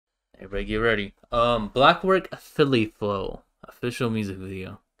Everybody get ready. Blockwork Philly Flow. Official music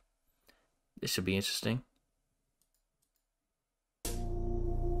video. This should be interesting.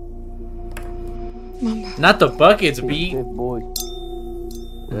 Mama. Not the buckets, B.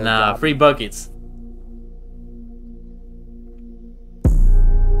 Nah, free buckets.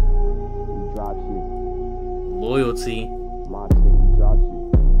 Loyalty.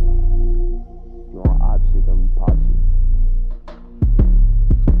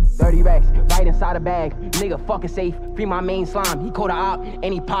 30 racks, right inside a bag. Nigga fucking safe. Free my main slime. He called a op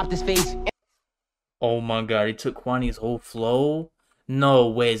and he popped his face. Oh my god, he took Kwani's whole flow? No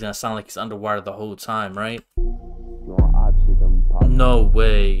way it's gonna sound like he's underwater the whole time, right? No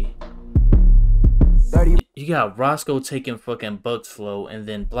way. 30 You got Roscoe taking fucking Buck's flow and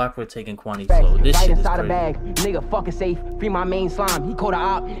then Blockwork taking Kwani's flow. This right shit is inside a crazy. bag. Nigga fucking safe. Free my main slime. He called a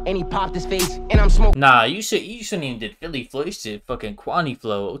op and he popped his face. And I'm smoking. Nah, you shouldn't even did Philly flow. You should fucking Kwani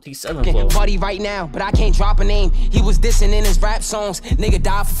flow, OT7 flow. Buddy right now, but I can't drop a name. He was dissing in his rap songs. Nigga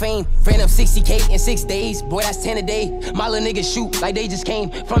died for fame. Ran up 60K in 6 days. Boy, that's 10 a day. My little niggas shoot like they just came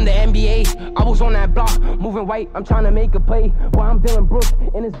from the NBA. I was on that block, moving white. I'm trying to make a play. While I'm Dylan Brooks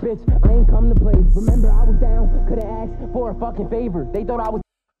in this bitch, I ain't come to play. Remember, I was down. Could've asked for a fucking favor. They thought I was.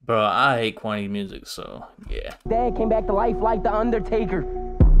 Bro, I hate Kwani music, so yeah. Dad came back to life like the Undertaker.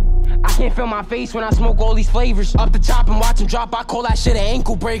 I can't feel my face when I smoke all these flavors. Up the top and watch him drop, I call that shit an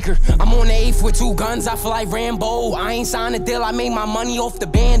ankle breaker. I'm on the 8th with 2 guns, I feel like Rambo. I ain't signed a deal, I made my money off the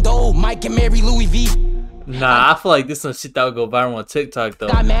bando. Mike and Mary Louis V. Nah, I feel like this is some shit that would go viral on TikTok though.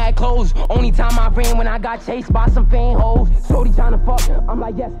 Got mad clothes, only time I ran when I got chased by some fan hoes. Shorty trying to fuck, I'm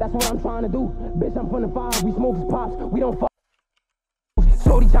like, yes, that's what I'm trying to do. Bitch, I'm from the 5, we smoke his pops, we don't fuck.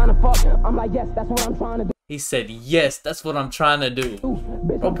 Shorty trying to fuck, I'm like, yes, that's what I'm trying to do. He said, yes, that's what I'm trying to do.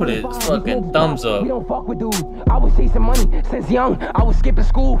 Bitch, Bro, put his fucking thumbs up. We don't fuck with dudes. I was chasing money since young. I was skipping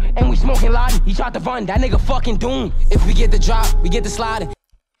school and we smoking Lottie. He tried to run, that nigga fucking doomed. If we get the drop, we get the slide.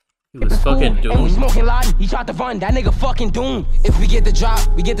 He was fucking And we doomed. smoking Lottie. He tried to run, that nigga fucking doomed. If we get the drop,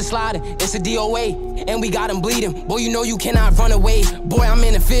 we get the slide. It's a DOA, and we got him bleeding. Boy, you know you cannot run away. Boy, I'm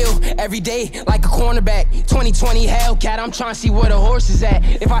in the field every day like a cornerback. 2020 Hellcat, I'm trying to see where the horse is at.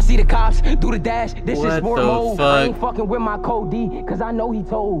 If I see the cops, do the dash. This is sport mode. I ain't fucking with my code D, cause I know he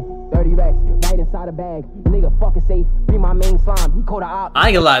told. 30 racks, right inside a bag. Nigga fucking safe, free my main slime. He called a op. I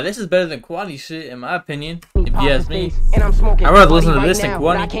ain't gonna lie, this is better than Kwani shit in my opinion. If you ask me. And I'm smoking. I'd rather listen to this than I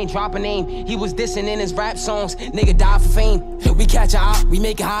Kwani. can't drop a name. He was dissing in his rap songs. Nigga died for fame. We catch a op, we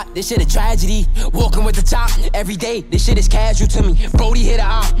make it hot. This shit a tragedy. Walking with the top every day. This shit is casual to me. Brody hit a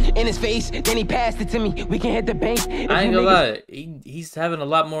op in his face, then he passed it to me. We can hit the bank. I ain't gonna lie, he's having a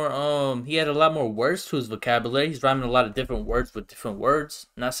lot more he had a lot more words to his vocabulary. He's rhyming a lot of different words with different words.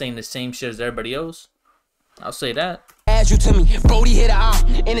 Not saying the same shit as everybody else. I'll say that. Casual to me. Brody hit a op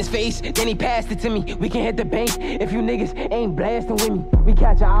in his face, then he passed it to me. We can hit the bank if you niggas ain't blasting with me. We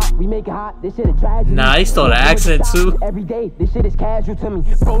catch a op, we make it hot. This shit a tragedy. Nah, he stole the accent too. Every day, this shit is casual to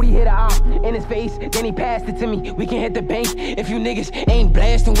me. Brody hit a op in his face, then he passed it to me. We can hit the bank if you niggas ain't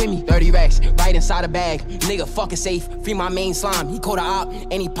blasting with me. 30 racks, right inside a bag. Nigga fucking safe, free my main slime. He called a op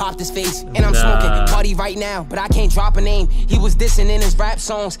and he popped his face. And I'm smoking Buddy right now, but I can't drop a name. He was dissing in his rap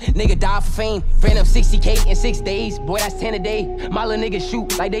songs. Nigga died for fame. Ran up 60K in 6 days. Boy, that's 10 a day. My little niggas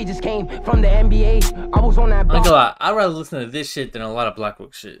shoot like they just came from the NBA. I was on that block. I ain't gonna lie, I'd rather listen to this shit than a lot of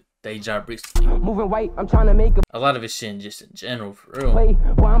Blockwork shit that he dropped recently. Moving white, I'm trying to make A lot of his shit just in general, for real. play.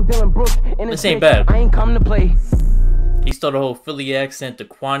 While I'm Dylan Brooks in This this ain't bitch, bad. I ain't come to play. He stole the whole Philly accent, the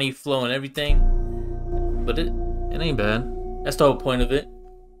Kwani flow and everything. But it ain't bad. That's the whole point of it.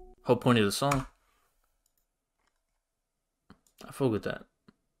 Whole point of the song. I fuck with that.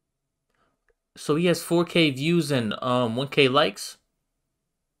 So he has 4K views and 1K likes.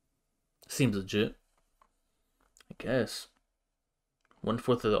 Seems legit. I guess.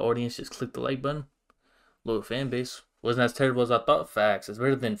 1/4 of the audience just clicked the like button. Loyal fan base. Wasn't as terrible as I thought. Facts. It's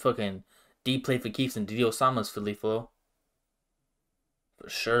better than fucking D Play for Keeps and Didi Osama's Philly flow. For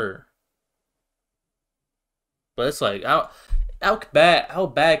sure. But it's like, how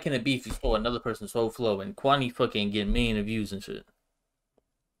bad can it be if you stole another person's whole flow and Kwani fucking get millions of views and shit?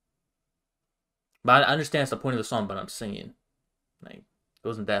 But I understand it's the point of the song, but I'm singing. Like, it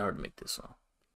wasn't that hard to make this song.